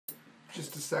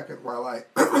Just a second while I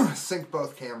sync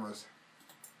both cameras.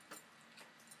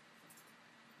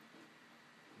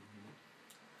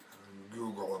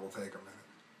 Google, it'll take a minute.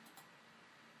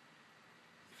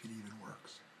 If it even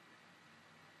works.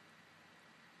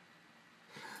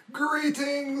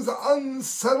 Greetings,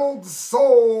 Unsettled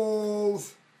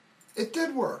Souls! It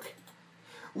did work.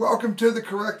 Welcome to The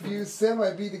Correct Views. Sam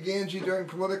Di Gangi doing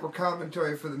political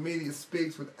commentary for The Media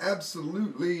Speaks with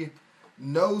absolutely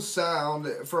no sound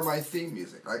for my theme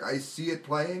music. Like, I see it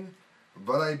playing,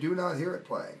 but I do not hear it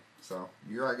playing. So,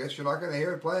 I guess you're not going to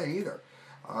hear it playing either.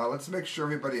 Let's make sure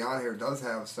everybody on here does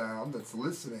have sound that's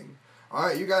listening.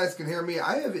 Alright, you guys can hear me.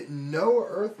 I have no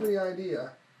earthly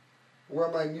idea where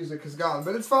my music has gone,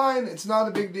 but it's fine. It's not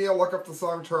a big deal. Look up the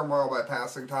song Turmoil by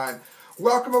Passing Time.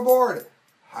 Welcome aboard.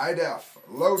 High def,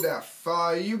 low def.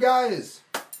 You guys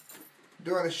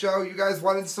doing a show. You guys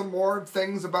wanted some more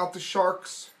things about the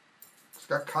Sharks. It's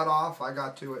got cut off. I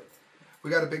got to it. We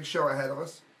got a big show ahead of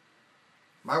us.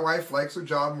 My wife likes her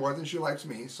job more than she likes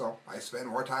me, so I spend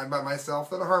more time by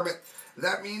myself than a hermit.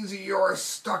 That means you're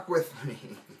stuck with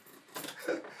me.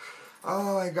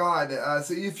 Oh my God.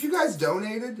 So if you guys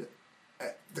donated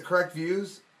at The Correct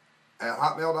Views at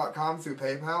hotmail.com through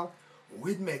PayPal,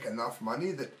 we'd make enough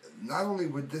money that not only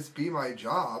would this be my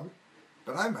job,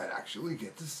 but I might actually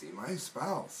get to see my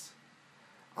spouse.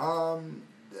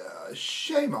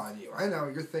 Shame on you. I know,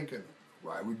 you're thinking,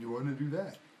 why would you want to do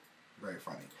that? Very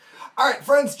funny. Alright,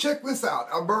 friends, check this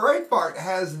out. Breitbart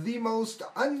has the most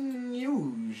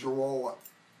unusual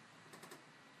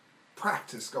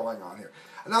practice going on here.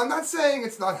 Now, I'm not saying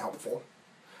it's not helpful,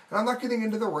 and I'm not getting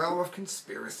into the realm of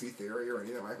conspiracy theory or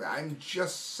anything like that. I'm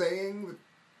just saying that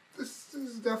this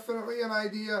is definitely an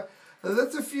idea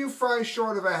that's a few fries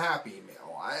short of a Happy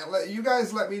Meal. You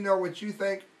guys let me know what you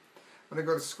think. I'm going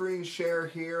to go to screen share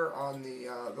here on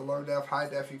the low def, high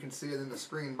def. You can see it in the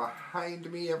screen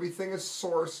behind me. Everything is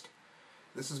sourced.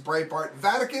 This is Breitbart.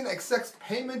 Vatican accepts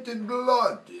payment in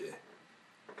blood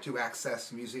to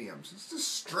access museums. It's a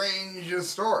strange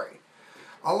story.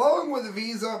 Along with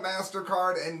Visa,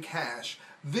 MasterCard, and cash,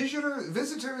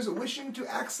 visitors wishing to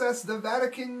access the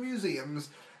Vatican museums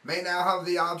may now have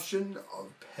the option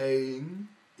of paying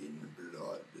in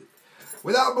blood.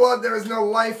 Without blood, there is no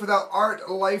life. Without art,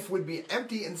 life would be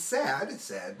empty and sad,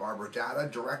 said Barbara Data,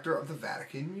 director of the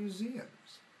Vatican Museums.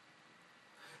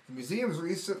 The museums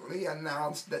recently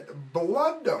announced that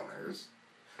blood donors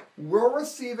will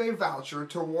receive a voucher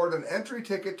toward an entry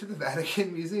ticket to the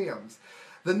Vatican Museums.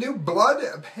 The new blood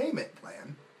payment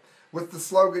plan, with the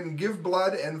slogan, "Give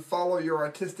blood and follow your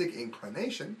artistic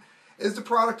inclination," is the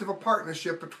product of a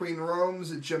partnership between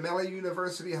Rome's Gemelli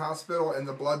University Hospital and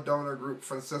the blood donor group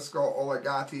Francesco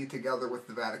Oligati, together with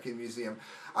the Vatican Museum.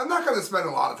 I'm not going to spend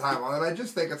a lot of time on it. I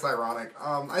just think it's ironic.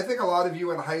 I think a lot of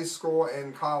you in high school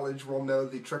and college will know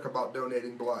the trick about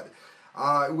donating blood.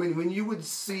 When you would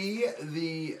see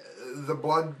the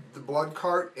blood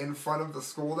cart in front of the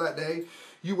school that day,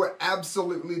 you were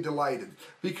absolutely delighted,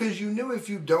 because you knew if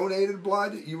you donated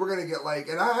blood, you were going to get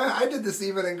and I did this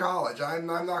even in college. I'm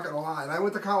not going to lie, and I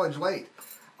went to college late.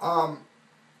 I'll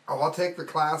take the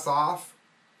class off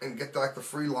and get the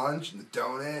free lunch and the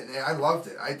donut, and I loved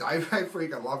it. I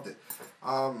freaking loved it.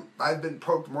 I've been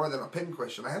poked more than a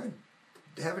pincushion. I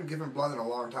haven't given blood in a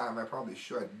long time. I probably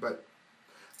should, but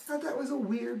I thought that was a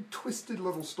weird, twisted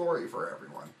little story for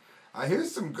everyone.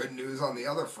 Here's some good news on the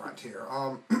other front here.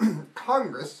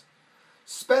 Congress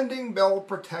spending bill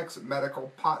protects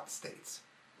medical pot states.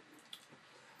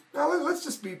 Now let's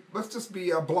just be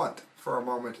blunt for a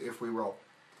moment, if we will.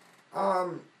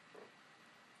 Who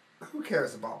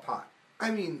cares about pot?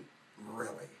 I mean,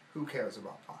 really, who cares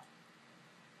about pot?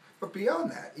 But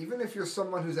beyond that, even if you're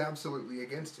someone who's absolutely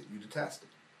against it, you detest it.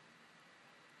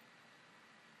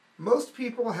 Most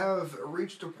people have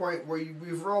reached a point where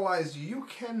we've realized you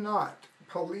cannot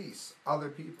police other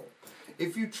people.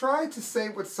 If you try to say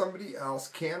what somebody else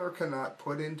can or cannot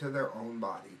put into their own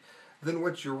body, then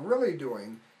what you're really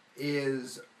doing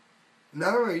is,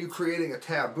 not only are you creating a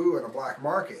taboo in a black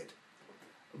market,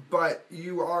 but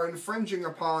you are infringing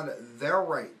upon their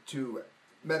right to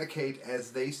medicate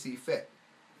as they see fit.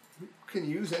 You can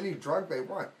use any drug they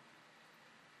want.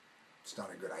 It's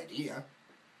not a good idea.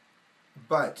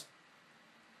 But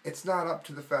it's not up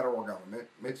to the federal government.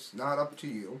 It's not up to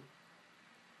you.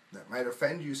 That might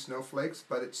offend you snowflakes,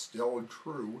 but it's still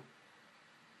true.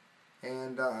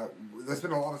 And there's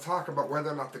been a lot of talk about whether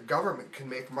or not the government can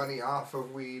make money off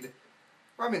of weed.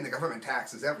 Well, I mean, the government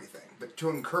taxes everything, but to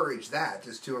encourage that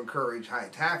is to encourage high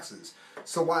taxes.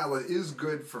 So while it is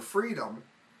good for freedom,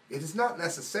 it is not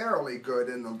necessarily good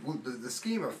in the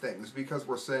scheme of things, because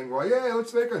we're saying, well, yeah,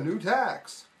 let's make a new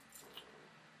tax.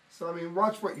 So, I mean,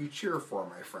 watch what you cheer for,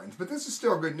 my friends. But this is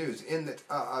still good news in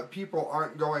that people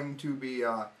aren't going to be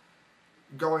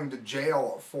going to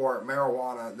jail for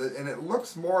marijuana. And it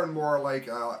looks more and more like...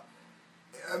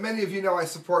 many of you know I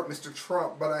support Mr.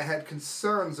 Trump, but I had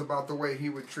concerns about the way he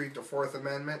would treat the Fourth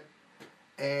Amendment.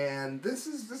 And this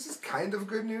is kind of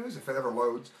good news, if it ever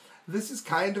loads. This is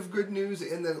kind of good news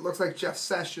in that it looks like Jeff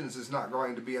Sessions is not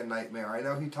going to be a nightmare. I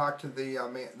know he talked to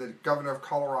the governor of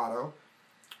Colorado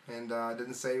and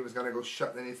didn't say he was going to go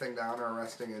shutting anything down or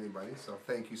arresting anybody. So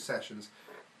thank you, Sessions.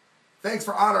 Thanks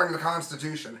for honoring the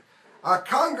Constitution.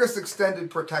 Congress extended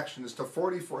protections to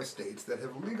 44 states that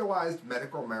have legalized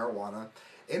medical marijuana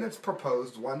in its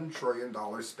proposed $1 trillion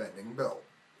spending bill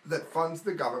that funds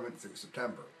the government through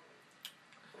September.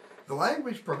 The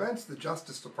language prevents the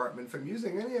Justice Department from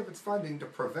using any of its funding to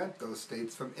prevent those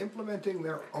states from implementing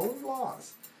their own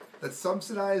laws that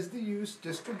subsidize the use,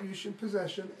 distribution,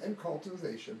 possession, and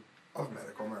cultivation of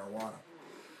medical marijuana.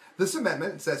 This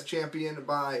amendment, it says, championed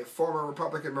by former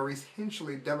Republican Maurice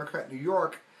Hinchley, Democrat New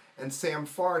York, and Sam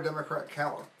Farr, Democrat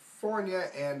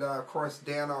California, and, of course,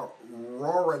 Dana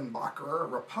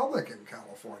Rohrabacher, Republican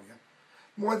California,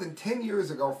 more than 10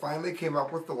 years ago finally came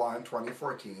up with the law in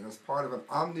 2014 as part of an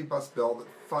omnibus bill that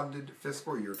funded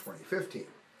fiscal year 2015.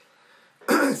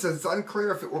 It says it's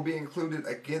unclear if it will be included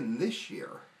again this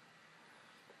year,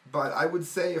 but I would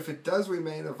say if it does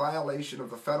remain a violation of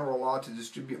the federal law to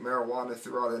distribute marijuana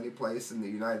throughout any place in the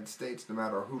United States, no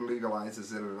matter who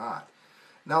legalizes it or not.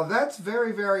 Now that's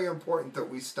very, very important that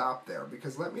we stop there,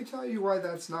 because let me tell you why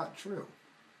that's not true.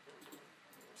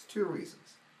 There's two reasons.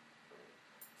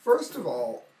 First of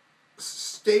all,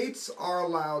 states are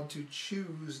allowed to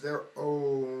choose their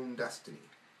own destiny.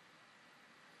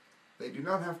 They do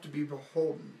not have to be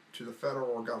beholden to the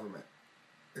federal government,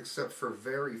 except for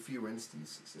very few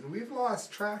instances. And we've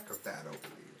lost track of that over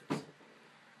the years.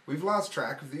 We've lost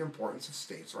track of the importance of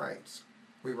states' rights.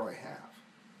 We really have.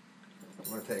 If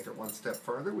we want to take it one step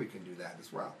further, we can do that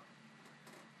as well.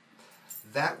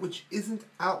 That which isn't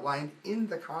outlined in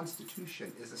the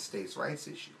Constitution is a states' rights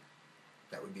issue.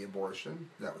 That would be abortion.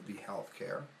 That would be health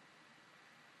care.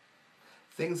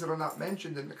 Things that are not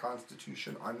mentioned in the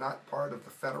Constitution are not part of the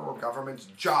federal government's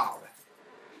job.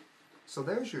 So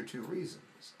there's your two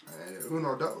reasons.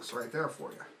 Uno dos, right there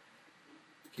for you.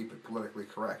 Keep it politically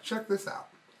correct. Check this out.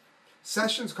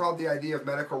 Sessions called the idea of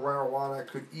medical marijuana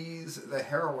could ease the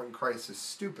heroin crisis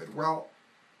stupid. Well,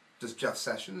 does Jeff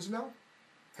Sessions know?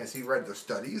 Has he read the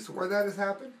studies where that has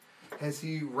happened? Has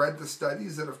he read the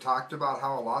studies that have talked about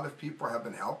how a lot of people have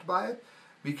been helped by it?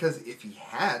 Because if he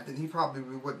had, then he probably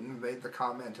wouldn't have made the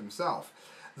comment himself.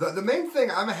 The main thing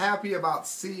I'm happy about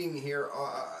seeing here,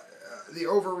 the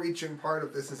overreaching part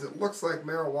of this, is it looks like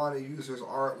marijuana users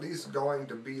are at least going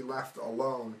to be left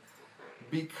alone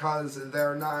because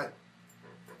they're not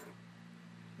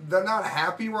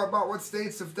happy about what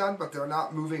states have done, but they're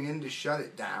not moving in to shut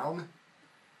it down.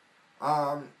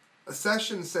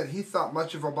 Sessions said he thought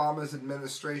much of Obama's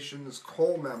administration's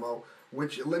Cole memo,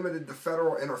 which limited the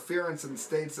federal interference in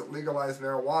states that legalized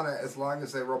marijuana as long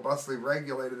as they robustly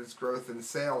regulated its growth and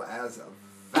sale, as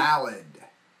valid.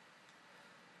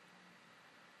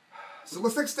 So it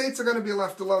looks like states are going to be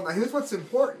left alone. Now here's what's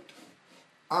important.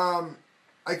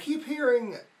 I keep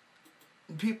hearing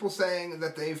people saying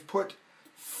that they've put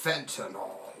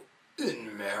fentanyl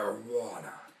in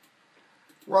marijuana.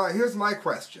 Well, here's my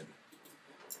question.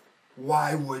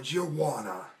 Why would you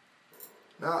wanna?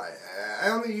 Now, I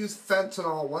only used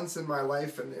fentanyl once in my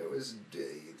life, and it was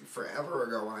forever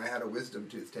ago when I had a wisdom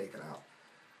tooth taken out.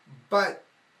 But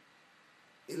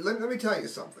let me tell you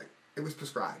something. It was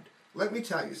prescribed. Let me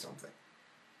tell you something.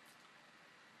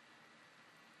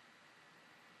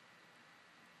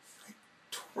 It's like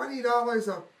 $20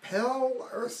 a pill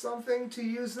or something to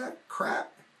use that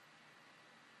crap.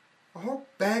 A whole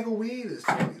bag of weed is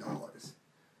 $20.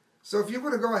 So if you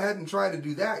were to go ahead and try to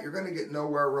do that, you're going to get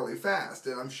nowhere really fast,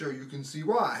 and I'm sure you can see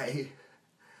why.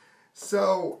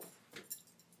 So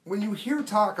when you hear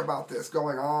talk about this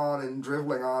going on and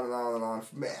dribbling on and on and on,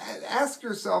 ask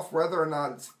yourself whether or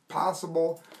not it's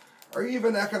possible or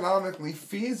even economically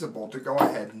feasible to go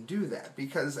ahead and do that,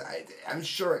 because I'm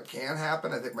sure it can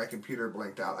happen. I think my computer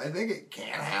blinked out. I think it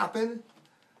can happen,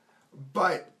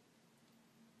 but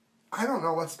I don't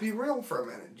know. Let's be real for a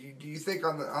minute. Do you think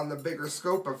on the bigger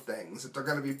scope of things that they're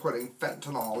going to be putting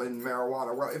fentanyl in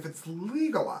marijuana? Well, if it's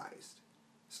legalized,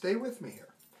 stay with me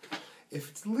here. If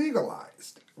it's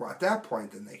legalized, well, at that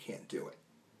point, then they can't do it.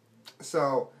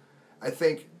 So I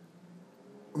think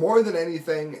more than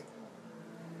anything,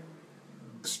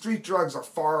 street drugs are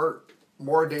far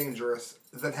more dangerous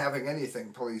than having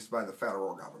anything policed by the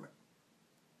federal government.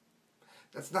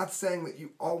 That's not saying that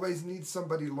you always need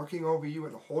somebody looking over you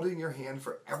and holding your hand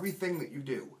for everything that you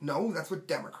do. No, that's what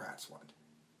Democrats want.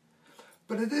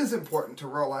 But it is important to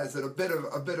realize that a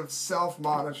bit of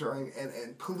self-monitoring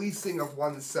and policing of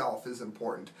oneself is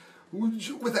important.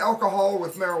 With alcohol,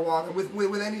 with marijuana,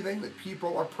 with anything that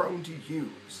people are prone to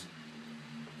use.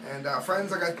 And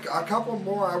friends, I got a couple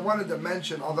more I wanted to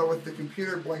mention, although with the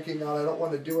computer blinking on, I don't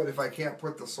want to do it if I can't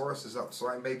put the sources up, so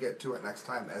I may get to it next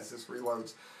time as this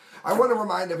reloads. I want to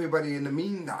remind everybody in the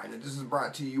meantime that this is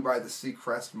brought to you by the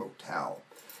Seacrest Motel.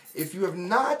 If you have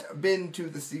not been to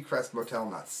the Seacrest Motel,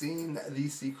 not seen the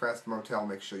Seacrest Motel,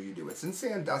 make sure you do. It's in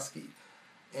Sandusky.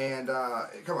 And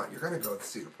come on, you're going to go to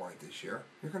Cedar Point this year.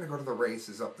 You're going to go to the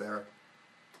races up there.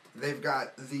 They've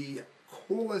got the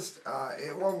coolest,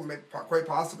 quite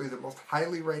possibly the most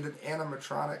highly rated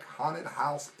animatronic haunted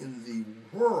house in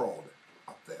the world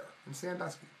up there in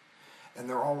Sandusky. And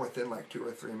they're all within like 2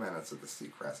 or 3 minutes of the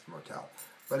Seacrest Motel.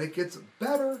 But it gets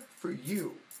better for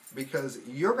you because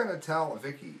you're going to tell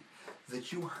Vicky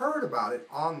that you heard about it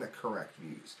on the Correct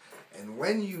Views. And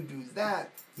when you do that,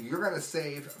 you're going to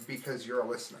save because you're a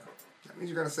listener. That means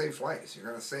you're going to save twice. You're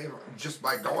going to save just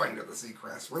by going to the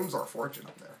Seacrest. Rooms are a fortune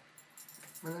up there.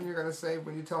 And then you're going to save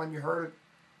when you tell them you heard it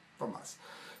from us.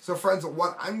 So friends,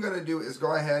 what I'm going to do is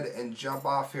go ahead and jump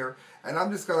off here. And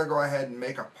I'm just going to go ahead and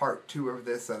make a part 2 of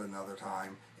this at another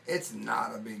time. It's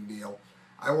not a big deal.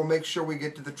 I will make sure we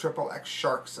get to the XXX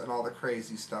sharks and all the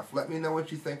crazy stuff. Let me know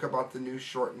what you think about the new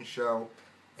shortened show.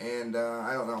 And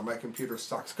I don't know, my computer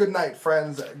sucks. Good night,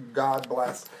 friends. God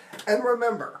bless. And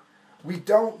remember, we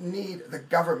don't need the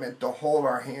government to hold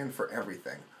our hand for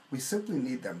everything. We simply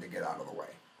need them to get out of the way.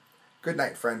 Good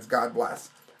night, friends. God bless.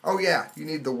 Oh yeah, you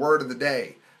need the word of the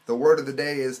day. The word of the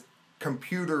day is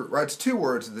computer. Well, it's 2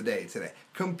 words of the day today.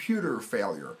 Computer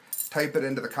failure. Type it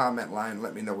into the comment line.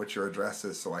 Let me know what your address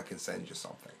is so I can send you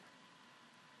something.